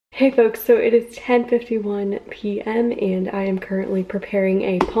Hey folks, so it is 10:51 p.m. and I am currently preparing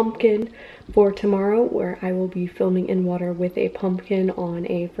a pumpkin for tomorrow, where I will be filming in water with a pumpkin on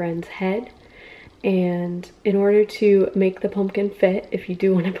a friend's head. And in order to make the pumpkin fit, if you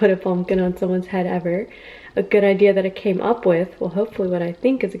do want to put a pumpkin on someone's head ever, a good idea that I came up with, well hopefully what I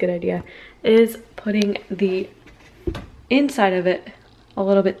think is a good idea, is putting the inside of it a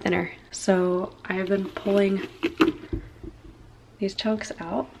little bit thinner. So I have been pulling these chunks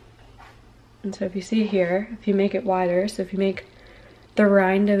out. And so if you see here, if you make it wider, so if you make the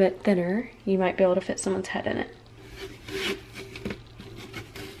rind of it thinner, you might be able to fit someone's head in it.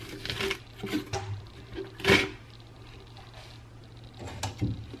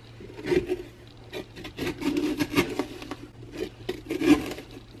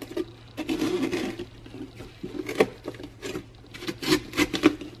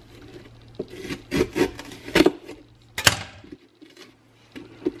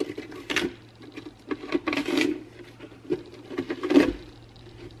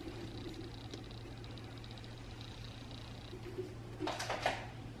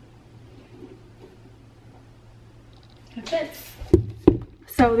 It fits.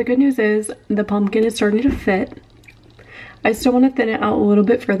 So the good news is the pumpkin is starting to fit. I still want to thin it out a little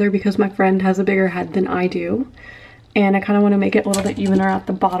bit further because my friend has a bigger head than I do. And I kind of want to make it a little bit evener at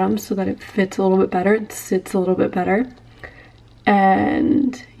the bottom so that it fits a little bit better. It sits a little bit better.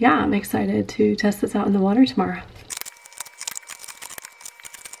 And yeah, I'm excited to test this out in the water tomorrow.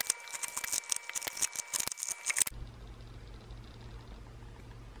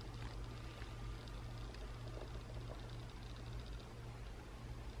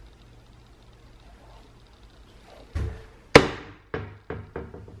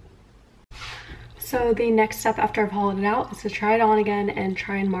 So the next step after I've hollowed it out is to try it on again and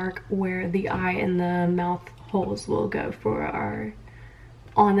try and mark where the eye and the mouth holes will go for our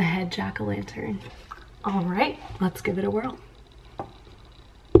on the head jack-o'-lantern. All right, let's give it a whirl.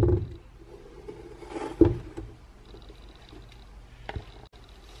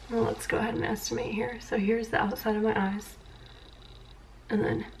 Well, let's go ahead and estimate here. So here's the outside of my eyes, and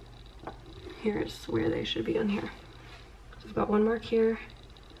then here's where they should be on here. So I've got one mark here.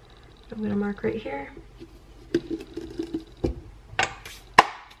 I'm gonna mark right here. I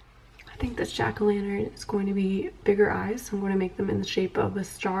think this jack-o'-lantern is going to be bigger eyes, so I'm going to make them in the shape of a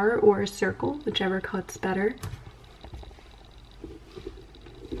star or a circle, whichever cuts better.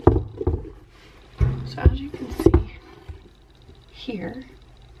 So as you can see here,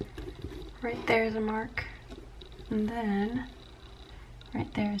 right there is a mark, and then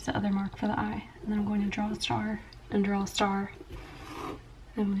right there is the other mark for the eye. And then I'm going to draw a star and draw a star.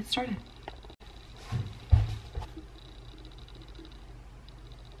 And we'll get started.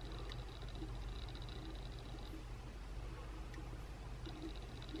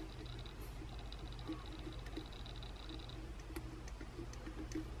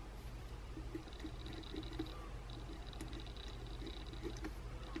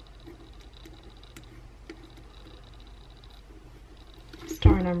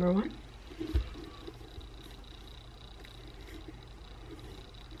 Star number 1.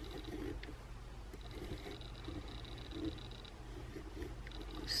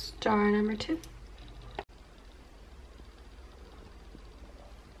 Star number 2.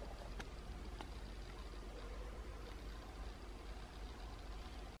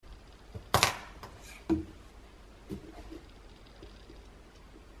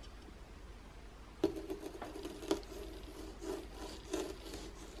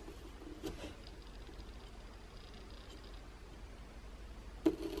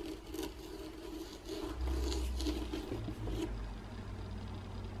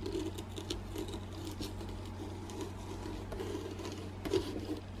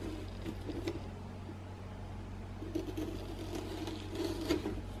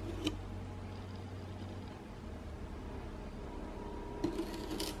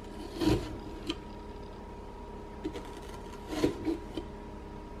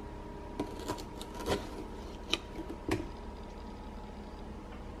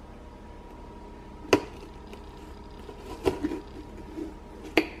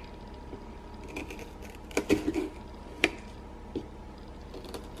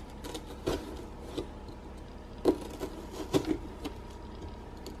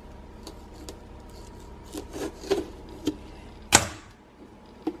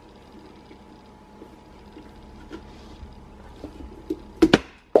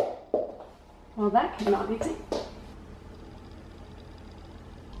 Well, that cannot be easy.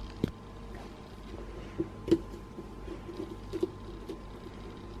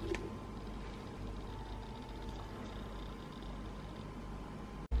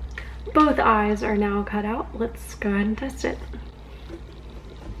 Both eyes are now cut out. Let's go ahead and test it.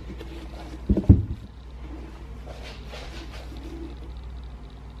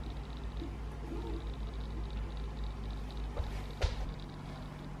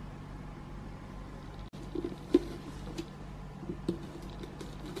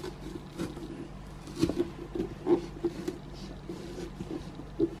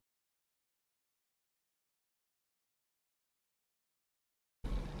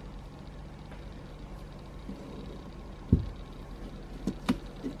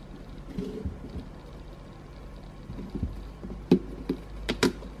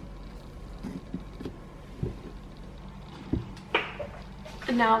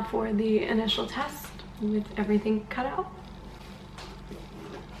 And now for the initial test with everything cut out.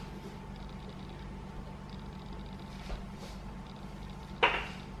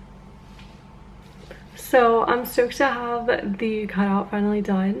 So I'm stoked to have the cutout finally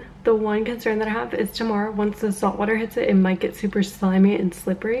done. The one concern that I have is tomorrow, once the salt water hits it, it might get super slimy and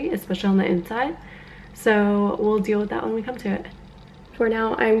slippery, especially on the inside. So we'll deal with that when we come to it. For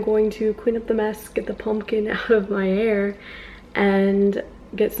now, I'm going to clean up the mess, get the pumpkin out of my hair, and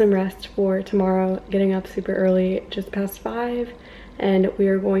get some rest for tomorrow. Getting up super early, just past 5, and we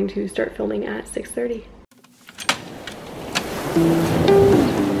are going to start filming at 6:30.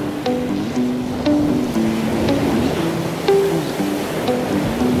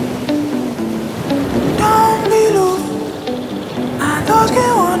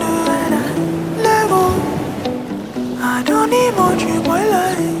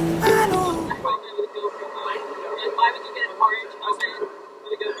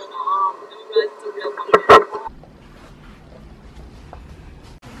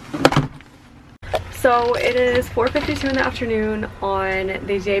 So it is 4:52 in the afternoon on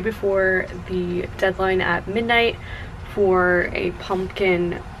the day before the deadline at midnight for a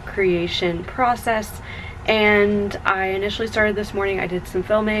pumpkin creation process. And I initially started this morning. I did some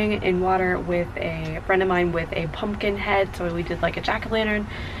filming in water with a friend of mine with a pumpkin head. So we did like a jack-o'-lantern.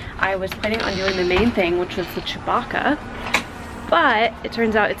 I was planning on doing the main thing, which was the Chewbacca. But it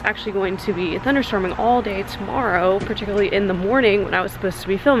turns out it's actually going to be thunderstorming all day tomorrow, particularly in the morning when I was supposed to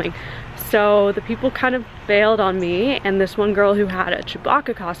be filming. So the people kind of bailed on me, and this one girl who had a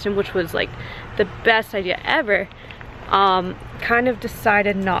Chewbacca costume, which was like the best idea ever, kind of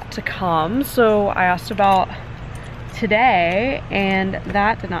decided not to come. So I asked about today, and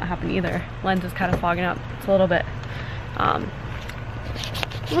that did not happen either. Lens is kind of fogging up. It's a little bit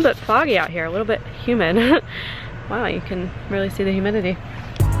foggy out here, a little bit humid. Wow, you can really see the humidity.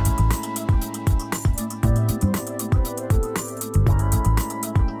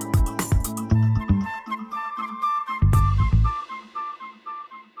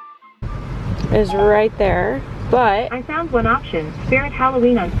 Is right there, but I found one option, Spirit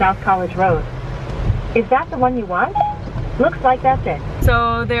Halloween on South College Road. Is that the one you want? Looks like that's it.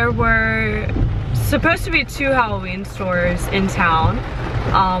 So there were supposed to be 2 Halloween stores in town,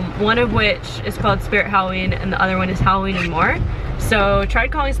 one of which is called Spirit Halloween and the other one is Halloween and More. So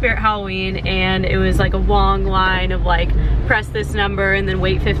tried calling Spirit Halloween, and it was like a long line of like press this number and then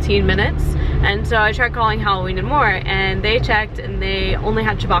wait 15 minutes. And so I tried calling Halloween and More, and they checked and they only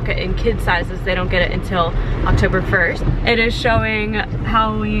had Chewbacca in kid sizes. They don't get it until October 1st. It is showing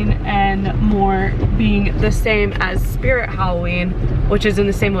Halloween and More being the same as Spirit Halloween, which is in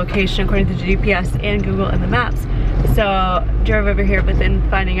the same location according to the GPS and Google and the maps. So drove over here, but then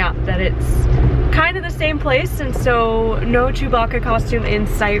finding out that it's kind of the same place, and so no Chewbacca costume in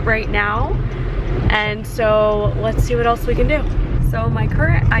sight right now. And so let's see what else we can do. So my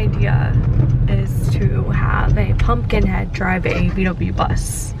current idea is to have a pumpkin head drive a VW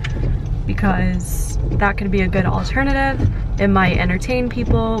bus, because that could be a good alternative. It might entertain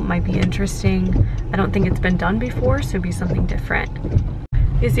people, might be interesting. I don't think it's been done before, so it'd be something different.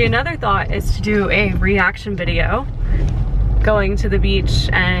 You see, another thought is to do a reaction video, going to the beach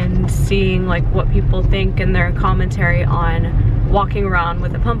and seeing like what people think and their commentary on walking around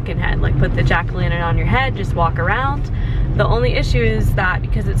with a pumpkin head. Like put the jack-o'-lantern on your head, just walk around. The only issue is that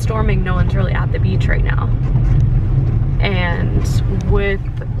because it's storming, no one's really at the beach right now. And with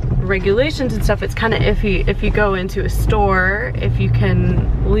regulations and stuff, it's kind of iffy if you go into a store, if you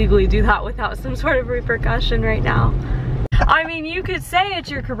can legally do that without some sort of repercussion right now. I mean, you could say it's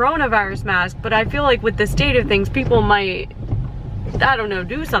your coronavirus mask, but I feel like with the state of things, people might, I don't know,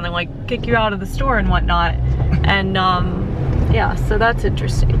 do something like kick you out of the store and whatnot. And yeah, so that's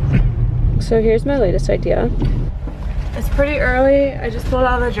interesting. So here's my latest idea. It's pretty early. I just pulled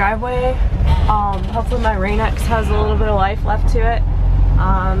out of the driveway. Hopefully my Rain-X has a little bit of life left to it.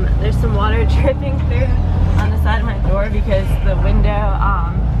 There's some water dripping through on the side of my door because the window,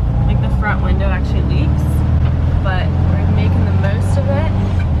 like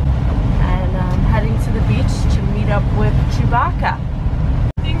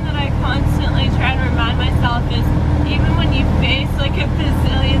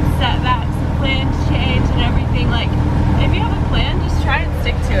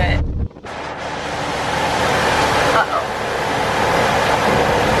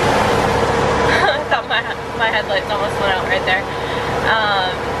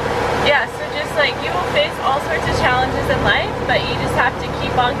challenges in life, but you just have to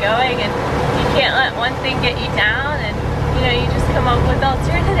keep on going, and you can't let one thing get you down, and you know, you just come up with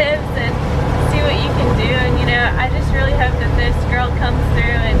alternatives and see what you can do. And you know, I just really hope that this girl comes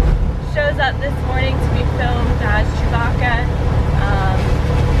through and shows up this morning to be filmed as Chewbacca.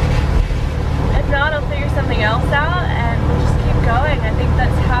 If not, I'll figure something else out and we'll just keep going. I think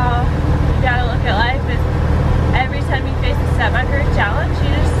that's how you gotta look at life, is every time you face a setback or a challenge, you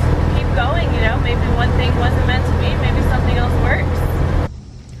just keep going, you know. Maybe one thing wasn't meant to be, maybe something else works.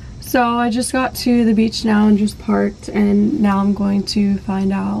 So I just got to the beach now and just parked, and now I'm going to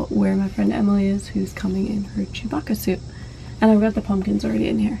find out where my friend Emily is, who's coming in her Chewbacca suit. And I've got the pumpkins already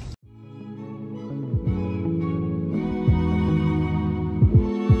in here.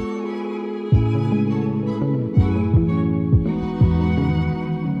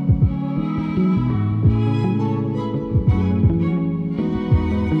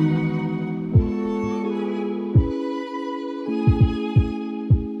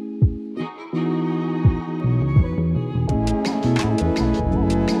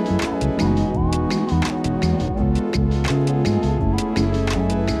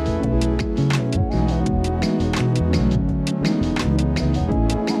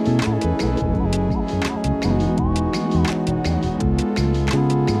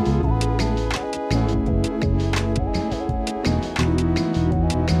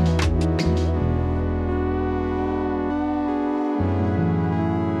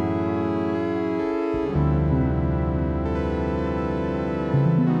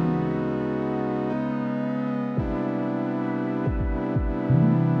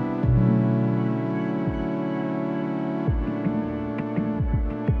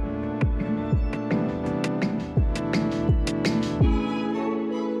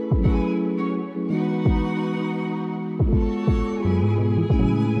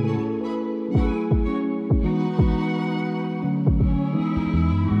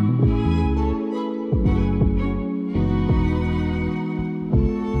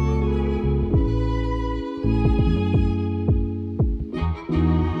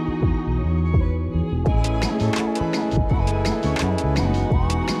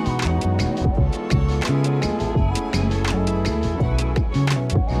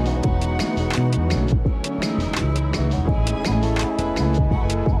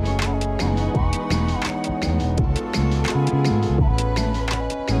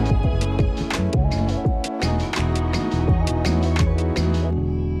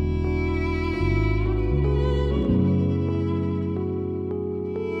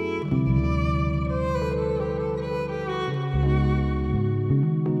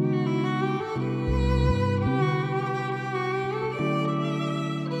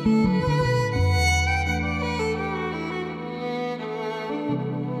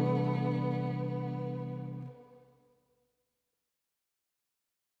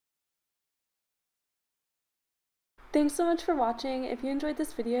 Thanks so much for watching. If you enjoyed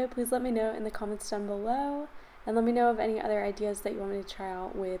this video, please let me know in the comments down below, and let me know of any other ideas that you want me to try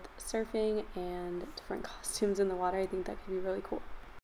out with surfing and different costumes in the water. I think that could be really cool.